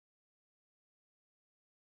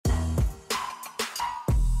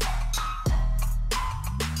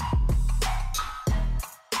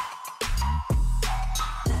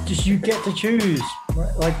just you get to choose.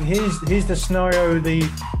 Right? Like here's the scenario. The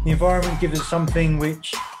environment gives us something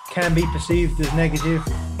which can be perceived as negative,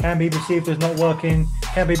 can be perceived as not working,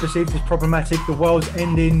 can be perceived as problematic. The world's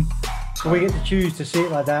ending. But we get to choose to see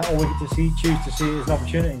it like that, or we get to choose to see it as an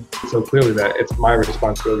opportunity. So clearly that it's my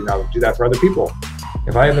responsibility now to do that for other people.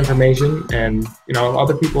 If I have information and,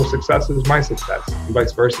 other people's success is my success and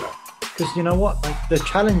vice versa. Because you know what? Like the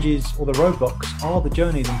challenges or the roadblocks are the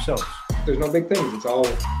journey themselves. There's no big things. It's all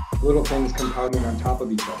little things compounding on top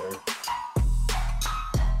of each other.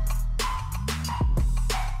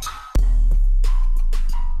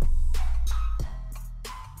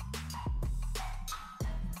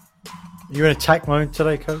 You're in attack mode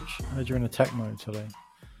today, Coach? I heard you're in attack mode today.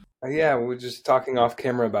 Yeah, we're just talking off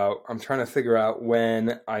camera about, I'm trying to figure out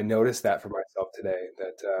when I noticed that for myself today,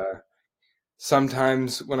 that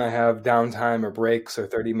sometimes when I have downtime or breaks or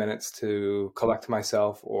 30 minutes to collect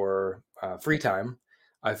myself or free time,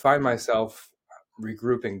 I find myself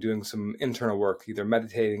regrouping, doing some internal work, either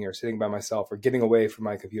meditating or sitting by myself or getting away from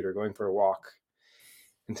my computer, going for a walk.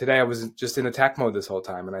 And today I was just in attack mode this whole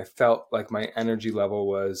time, and I felt like my energy level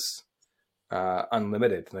was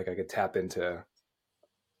unlimited, like I could tap into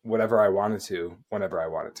whatever I wanted to, whenever I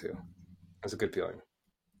wanted to. It was a good feeling.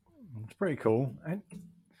 It's pretty cool. And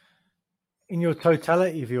in your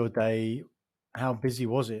totality of your day, how busy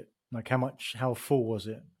was it? Like how full was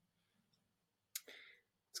it?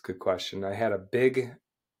 It's a good question. I had a big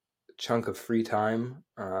chunk of free time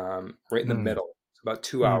right in the middle. It's about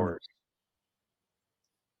 2 hours.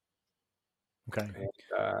 Okay.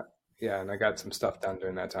 And, and I got some stuff done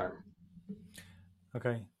during that time.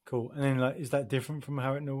 Okay, cool. And then is that different from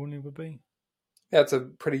how it normally would be? Yeah, it's a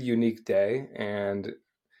pretty unique day. And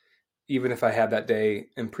even if I had that day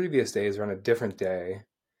in previous days or on a different day,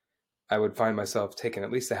 I would find myself taking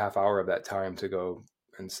at least a half hour of that time to go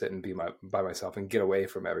and sit and be by myself and get away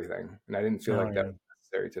from everything. And I didn't feel that was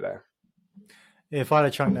necessary today. Yeah, if I had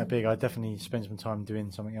a chunk that big, I'd definitely spend some time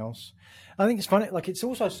doing something else. I think it's funny, like it's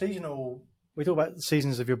also seasonal. We talk about the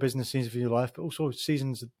seasons of your business, seasons of your life, but also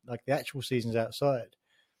seasons, like the actual seasons outside.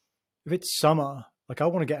 If it's summer, like I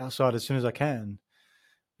want to get outside as soon as I can.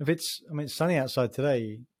 If it's sunny outside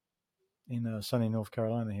today in sunny North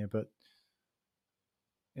Carolina here, but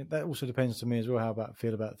that also depends to me as well how I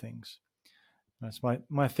feel about things. That's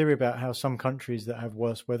my theory about how some countries that have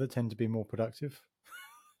worse weather tend to be more productive.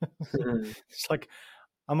 It's like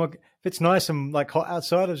if it's nice and like hot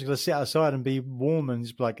outside, I'm just gonna sit outside and be warm and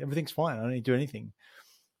just like everything's fine. I don't need to do anything.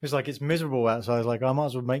 It's like it's miserable outside. It's like I might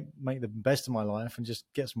as well make the best of my life and just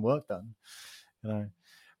get some work done,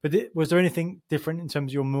 But was there anything different in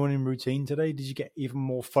terms of your morning routine today? Did you get even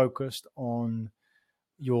more focused on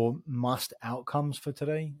your must outcomes for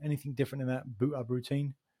today? Anything different in that boot up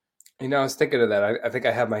routine? I was thinking of that. I think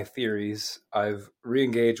I have my theories. I've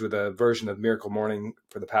re-engaged with a version of Miracle Morning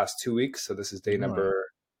for the past 2 weeks. So this is day number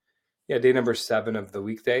 7 of the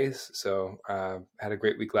weekdays. So had a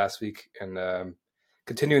great week last week and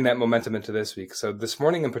continuing that momentum into this week. So this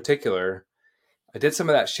morning in particular, I did some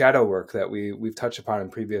of that shadow work that we've touched upon in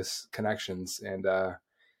previous connections. And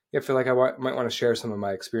I feel like I might want to share some of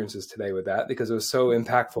my experiences today with that because it was so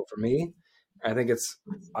impactful for me. I think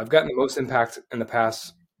I've gotten the most impact in the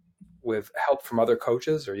past with help from other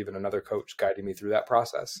coaches or even another coach guiding me through that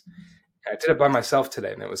process. And I did it by myself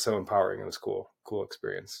today and it was so empowering. It was cool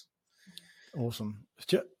experience. Awesome.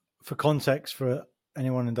 For context, for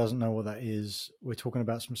anyone who doesn't know what that is, we're talking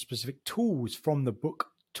about some specific tools from the book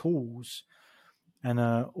Tools. And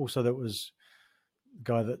also that was the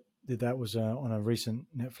guy that did that was on a recent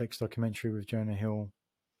Netflix documentary with Jonah Hill.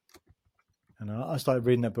 And I started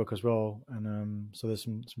reading that book as well. And so there's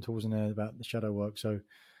some tools in there about the shadow work. So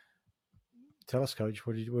tell us, Coach,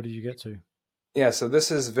 what did you get to? Yeah, so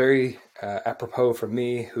this is very apropos for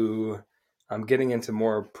me who I'm getting into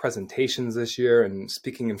more presentations this year and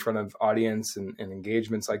speaking in front of audience and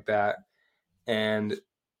engagements like that. And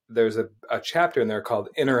there's a chapter in there called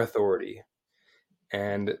Inner Authority.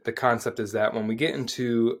 And the concept is that when we get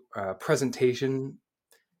into presentation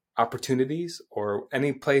opportunities or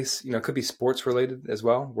any place, it could be sports related as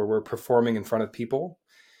well, where we're performing in front of people,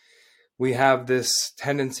 we have this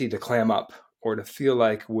tendency to clam up or to feel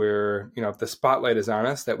like we're, if the spotlight is on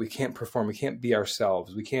us, that we can't perform, we can't be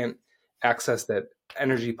ourselves, we can't access that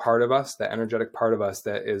energy part of us, that energetic part of us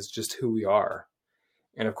that is just who we are.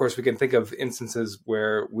 And of course, we can think of instances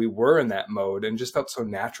where we were in that mode and just felt so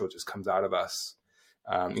natural, it just comes out of us.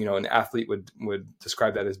 An athlete would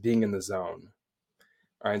describe that as being in the zone.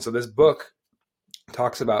 All right. And so this book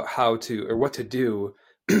talks about what to do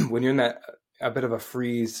when you're in that a bit of a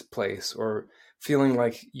freeze place or feeling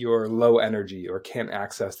like you're low energy or can't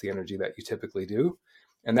access the energy that you typically do.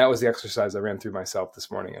 And that was the exercise I ran through myself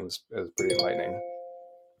this morning. It was pretty enlightening.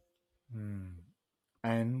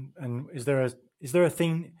 And is there a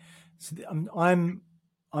thing? So I'm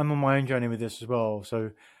on my own journey with this as well.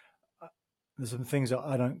 So there's some things that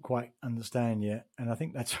I don't quite understand yet, and I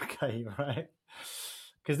think that's okay, right?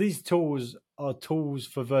 Because these tools are tools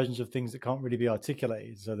for versions of things that can't really be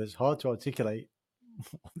articulated. So it's hard to articulate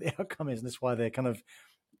what the outcome is, and that's why they're kind of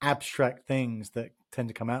abstract things that tend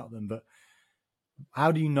to come out of them. But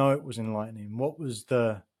how do you know it was enlightening? What was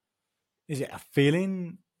is it a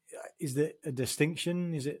feeling? Is there a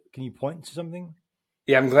distinction? Can you point to something?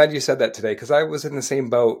 Yeah, I'm glad you said that today, because I was in the same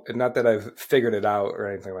boat, and not that I've figured it out or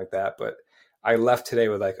anything like that, but I left today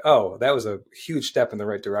with like, oh, that was a huge step in the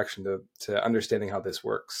right direction to understanding how this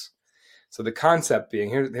works. So the concept being,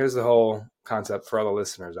 here's the whole concept for all the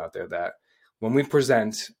listeners out there, that when we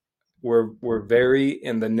present, we're very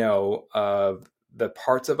in the know of the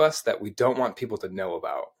parts of us that we don't want people to know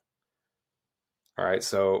about. All right.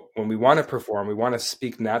 So when we want to perform, we want to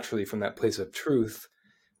speak naturally from that place of truth.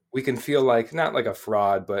 We can feel like, not like a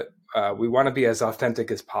fraud, but we want to be as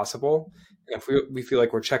authentic as possible. And if we feel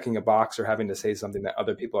like we're checking a box or having to say something that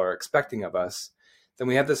other people are expecting of us, then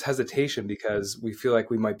we have this hesitation because we feel like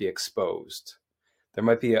we might be exposed. There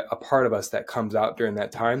might be a part of us that comes out during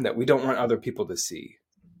that time that we don't want other people to see.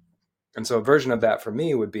 And so a version of that for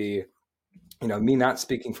me would be, me not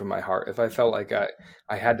speaking from my heart. If I felt like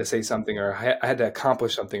I had to say something, or I had to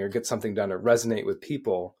accomplish something or get something done or resonate with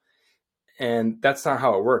people. And that's not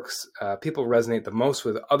how it works. People resonate the most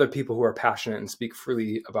with other people who are passionate and speak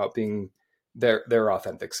freely about being their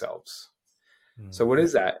authentic selves. So what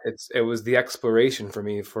is that? It was the exploration for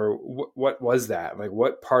me for what was that? Like,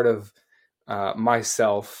 what part of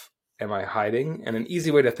myself am I hiding? And an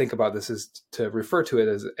easy way to think about this is to refer to it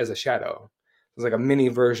as a shadow. It's like a mini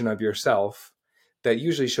version of yourself that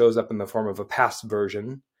usually shows up in the form of a past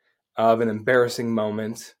version of an embarrassing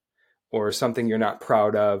moment, or something you're not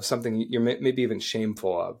proud of, something you're maybe even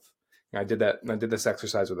shameful of. I did this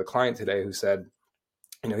exercise with a client today who said,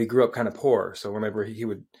 he grew up kind of poor. So whenever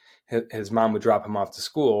his mom would drop him off to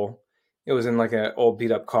school, it was in like an old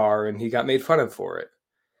beat up car, and he got made fun of for it.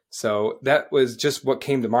 So that was just what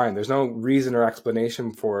came to mind. There's no reason or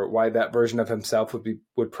explanation for why that version of himself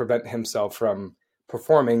would prevent himself from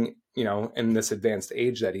performing, in this advanced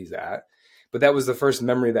age that he's at. But that was the first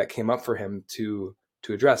memory that came up for him to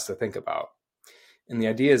address, to think about. And the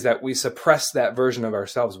idea is that we suppress that version of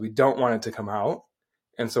ourselves. We don't want it to come out.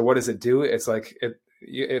 And so what does it do? It's like,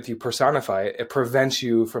 if you personify it, it prevents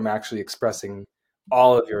you from actually expressing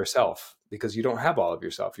all of yourself, because you don't have all of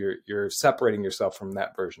yourself. You're separating yourself from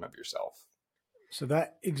that version of yourself. So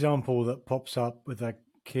that example that pops up with that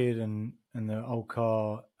kid and the old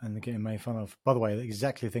car and the getting made fun of, by the way,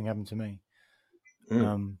 exactly the thing happened to me.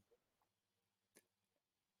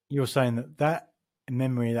 You're saying that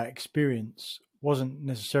memory, that experience wasn't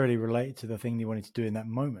necessarily related to the thing you wanted to do in that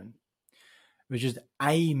moment. It was just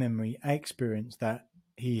a memory, a experience that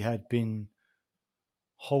he had been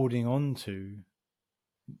holding on to,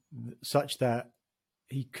 such that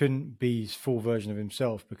he couldn't be his full version of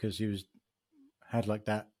himself because he had like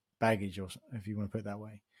that baggage, or if you want to put it that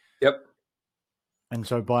way. Yep. And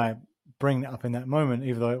so by bringing it up in that moment,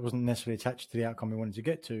 even though it wasn't necessarily attached to the outcome he wanted to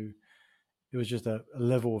get to, it was just a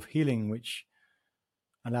level of healing which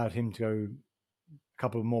allowed him to go a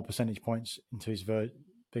couple of more percentage points into his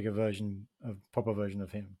bigger version, of proper version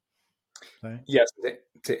of him. Right? Yes.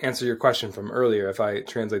 To answer your question from earlier, if I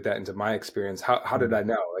translate that into my experience, how did I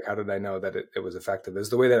know? Like, how did I know that it was effective? It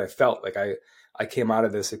was the way that I felt. Like I came out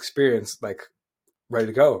of this experience like ready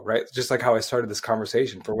to go, right? Just like how I started this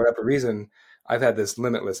conversation. For whatever reason, I've had this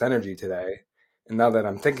limitless energy today. And now that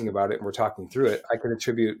I'm thinking about it and we're talking through it, I can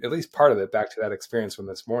attribute at least part of it back to that experience from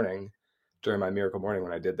this morning during my miracle morning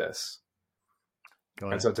when I did this.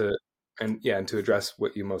 And so to address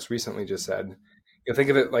what you most recently just said, think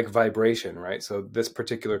of it like vibration, right? So this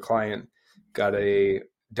particular client got a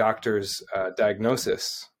doctor's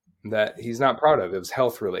diagnosis that he's not proud of. It was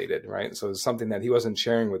health related, right? So it's something that he wasn't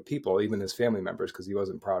sharing with people, even his family members, because he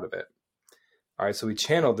wasn't proud of it. All right. So we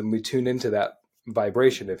channeled and we tuned into that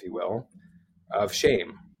vibration, if you will, of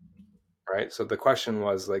shame, right? So the question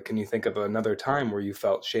was like, can you think of another time where you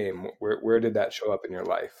felt shame? Where did that show up in your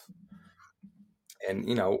life? And,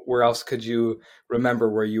 where else could you remember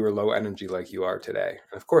where you were low energy like you are today?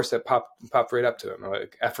 And of course, it popped right up to him,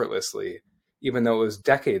 like effortlessly, even though it was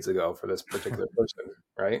decades ago for this particular person,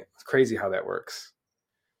 right? It's crazy how that works.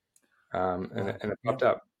 And it popped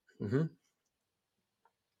up. Mm-hmm.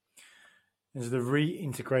 Is the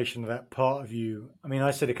reintegration of that part of you? I mean,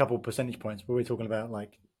 I said a couple of percentage points, but we're talking about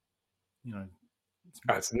like,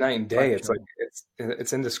 It's night and day. It's like fractional.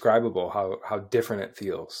 it's indescribable how different it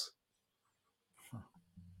feels.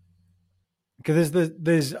 Because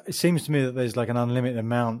there's it seems to me that there's like an unlimited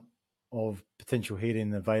amount of potential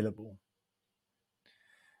healing available.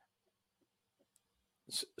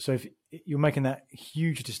 So if you're making that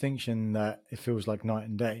huge distinction that it feels like night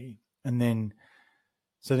and day, and then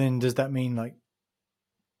does that mean like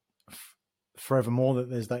forevermore that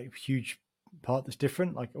there's that huge part that's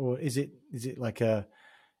different? Like, or is it like a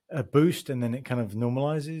boost and then it kind of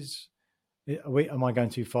normalizes? Am I going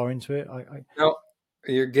too far into it? No,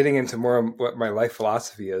 you're getting into more of what my life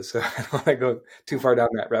philosophy is, so I don't want to go too far down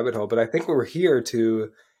that rabbit hole. But I think we're here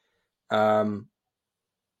to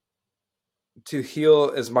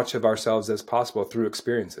heal as much of ourselves as possible through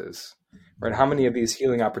experiences, right? How many of these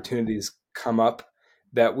healing opportunities come up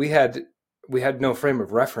that we had no frame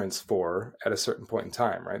of reference for at a certain point in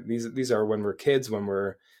time, right? These are when we're kids, when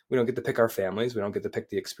we don't get to pick our families, we don't get to pick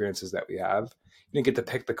the experiences that we have. You didn't get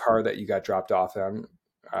to pick the car that you got dropped off on,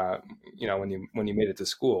 when you made it to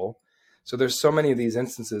school. So there's so many of these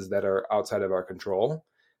instances that are outside of our control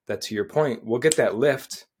that, to your point, we'll get that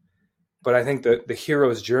lift. But I think the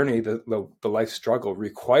hero's journey, the life struggle,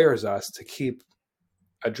 requires us to keep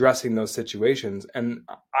addressing those situations. And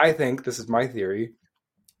I think, this is my theory,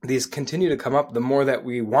 these continue to come up the more that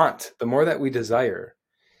we want, the more that we desire.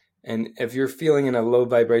 And if you're feeling in a low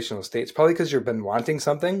vibrational state, it's probably because you've been wanting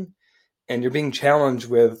something and you're being challenged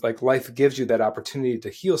with, like, life gives you that opportunity to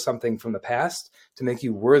heal something from the past to make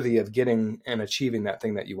you worthy of getting and achieving that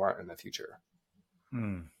thing that you want in the future.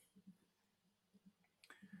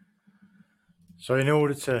 So in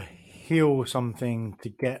order to heal something, to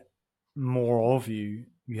get more of you,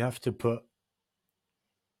 you have to put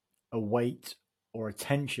a weight or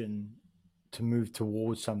attention to move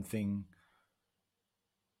towards something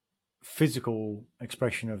physical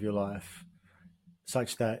expression of your life,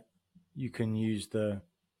 such that you can you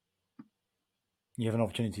have an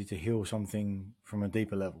opportunity to heal something from a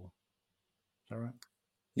deeper level. Is that right?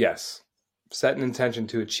 Yes. Set an intention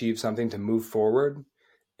to achieve something, to move forward,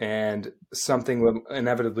 and something will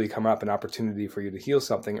inevitably come up, an opportunity for you to heal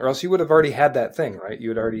something, or else you would have already had that thing, right? You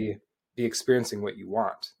would already be experiencing what you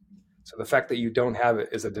want. So the fact that you don't have it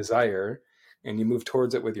is a desire, and you move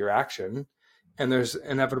towards it with your action, and there's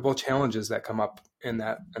inevitable challenges that come up in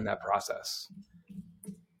that process.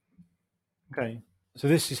 Okay. So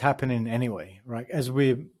this is happening anyway, right? As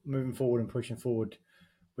we're moving forward and pushing forward,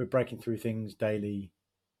 we're breaking through things daily,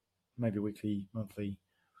 maybe weekly, monthly,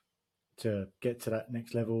 to get to that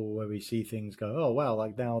next level where we see things go, oh wow,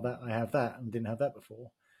 like now that I have that and didn't have that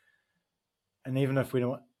before. And even if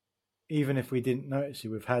we didn't notice it,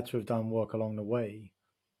 we've had to have done work along the way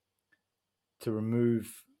to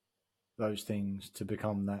remove those things to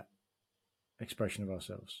become that expression of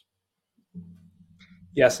ourselves.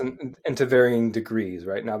 Yes, and to varying degrees,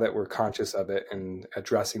 right? Now that we're conscious of it and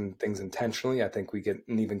addressing things intentionally, I think we get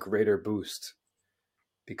an even greater boost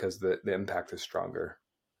because the impact is stronger.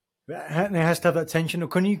 It has to have that tension, or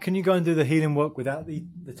can you go and do the healing work without the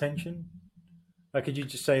tension? Like, could you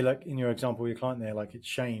just say, like in your example with your client there, like it's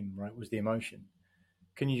shame, right, was the emotion.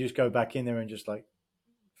 Can you just go back in there and just like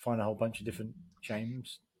find a whole bunch of different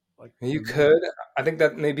shames? Like, you could. I think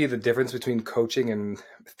that may be the difference between coaching and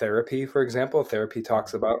therapy, for example. Therapy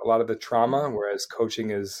talks about a lot of the trauma, whereas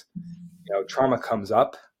coaching is, trauma comes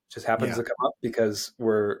up, just happens to come up because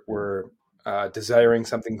we're desiring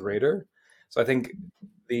something greater. So I think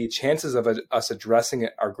the chances of us addressing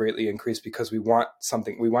it are greatly increased because we want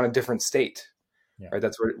something. We want a different state, right?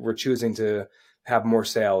 That's where we're choosing to have more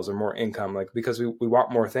sales or more income, like because we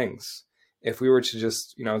want more things. If we were to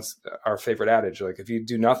just, it's our favorite adage, like if you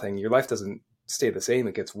do nothing, your life doesn't stay the same,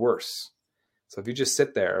 it gets worse. So if you just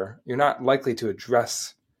sit there, you're not likely to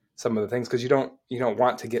address some of the things because you don't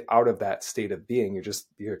want to get out of that state of being.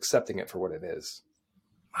 You're accepting it for what it is.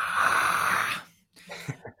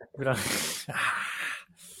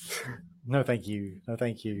 No, thank you.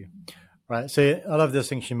 Right. So I love the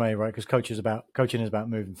distinction you made, right? Because coaching is about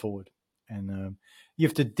moving forward. And you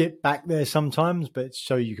have to dip back there sometimes, but it's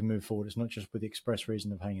so you can move forward. It's not just with the express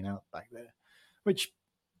reason of hanging out back there, which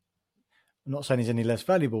I'm not saying is any less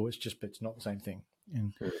valuable. It's not the same thing.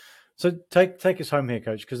 And so take us home here,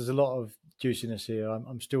 Coach, because there's a lot of juiciness here.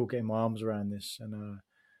 I'm still getting my arms around this, and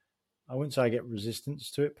I wouldn't say I get resistance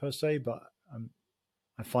to it per se, but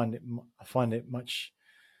I find it much.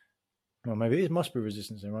 Well, maybe it must be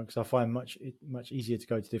resistance, right? Because I find much easier to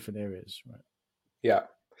go to different areas, right? Yeah.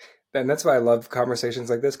 And that's why I love conversations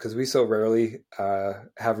like this, because we so rarely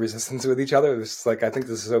have resistance with each other. It's like, I think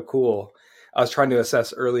this is so cool. I was trying to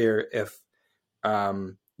assess earlier if,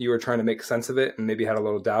 you were trying to make sense of it and maybe had a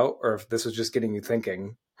little doubt, or if this was just getting you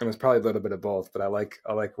thinking. And it was probably a little bit of both, but I like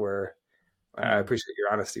where I appreciate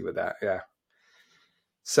your honesty with that. Yeah.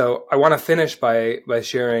 So I want to finish by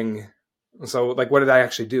sharing. So like, what did I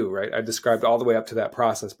actually do? Right. I described all the way up to that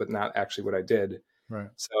process, but not actually what I did. Right.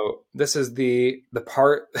 So this is the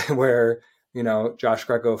part where, Josh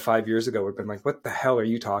Greco 5 years ago would have been like, what the hell are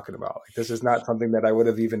you talking about? Like, this is not something that I would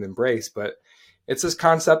have even embraced, but it's this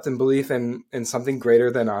concept and belief in something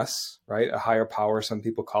greater than us, right? A higher power, some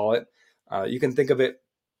people call it. You can think of it,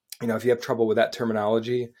 if you have trouble with that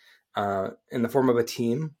terminology, in the form of a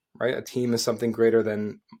team, right? A team is something greater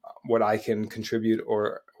than what I can contribute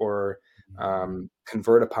or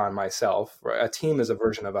convert upon myself. Right? A team is a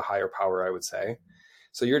version of a higher power, I would say.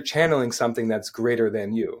 So you're channeling something that's greater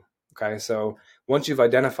than you. Okay. So once you've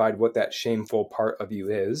identified what that shameful part of you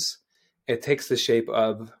is, it takes the shape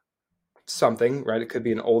of something, right? It could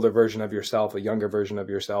be an older version of yourself, a younger version of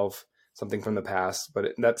yourself, something from the past,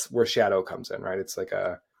 but that's where shadow comes in, right? It's like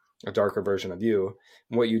a darker version of you.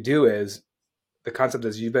 And what you do is, the concept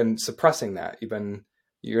is you've been suppressing that.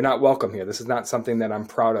 You're not welcome here. This is not something that I'm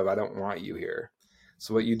proud of. I don't want you here.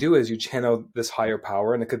 So what you do is you channel this higher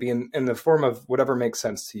power, and it could be in the form of whatever makes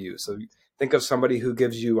sense to you. So think of somebody who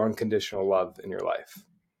gives you unconditional love in your life.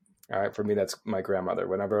 All right. For me, that's my grandmother.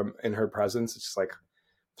 Whenever I'm in her presence, it's just like,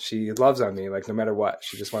 she loves on me, like no matter what.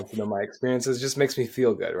 She just wants to know my experiences. It just makes me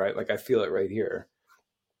feel good, right? Like I feel it right here.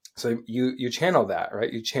 So you channel that,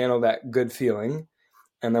 right? You channel that good feeling.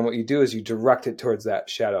 And then what you do is you direct it towards that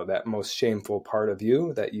shadow, that most shameful part of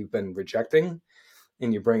you that you've been rejecting,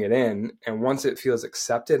 and you bring it in. And once it feels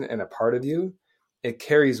accepted and a part of you, it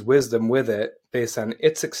carries wisdom with it based on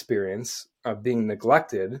its experience of being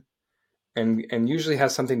neglected, and usually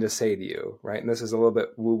has something to say to you, right? And this is a little bit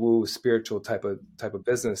woo-woo spiritual type of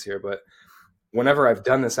business here, but whenever I've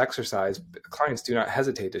done this exercise, clients do not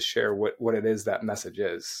hesitate to share what it is that message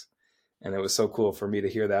is. And it was so cool for me to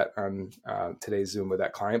hear that on today's Zoom with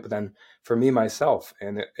that client. But then for me, myself,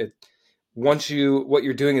 and what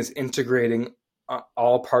you're doing is integrating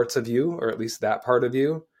all parts of you, or at least that part of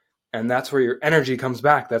you. And that's where your energy comes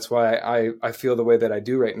back. That's why I feel the way that I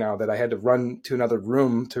do right now, that I had to run to another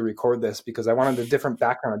room to record this because I wanted a different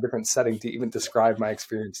background, a different setting to even describe my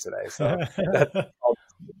experience today. So that's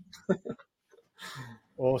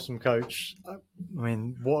awesome, Coach. I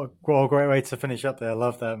mean, what a great way to finish up there. I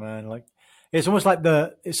love that, man. Like, it's almost like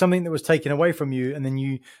it's something that was taken away from you, and then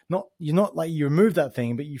you're not like you removed that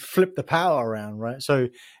thing, but you flip the power around, right? So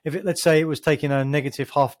let's say it was taking a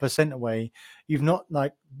negative 0.5% away, you've not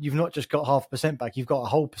just got 0.5% back, you've got a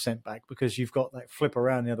whole percent back because you've got that flip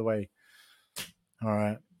around the other way. All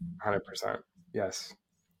right. 100%. Yes.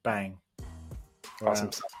 Bang.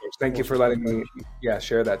 Awesome stuff. Thank you for letting me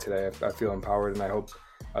share that today. I feel empowered, and I hope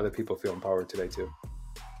other people feel empowered today too.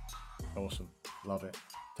 Awesome. Love it.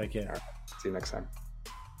 Take care. All right. See you next time.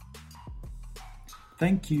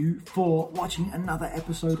 Thank you for watching another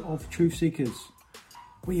episode of Truth Seekers.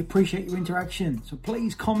 We appreciate your interaction. So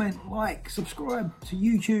please comment, like, subscribe to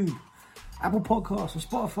YouTube, Apple Podcasts, or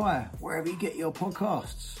Spotify, wherever you get your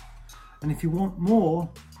podcasts. And if you want more,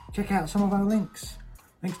 check out some of our links.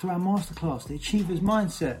 Links to our masterclass, The Achiever's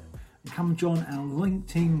Mindset, and come join our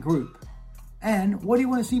LinkedIn group. And what do you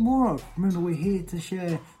want to see more of? Remember, we're here to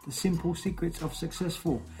share the simple secrets of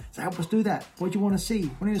successful. So help us do that. What do you want to see?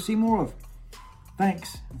 What do you want to see more of?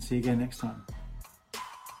 Thanks, and see you again next time.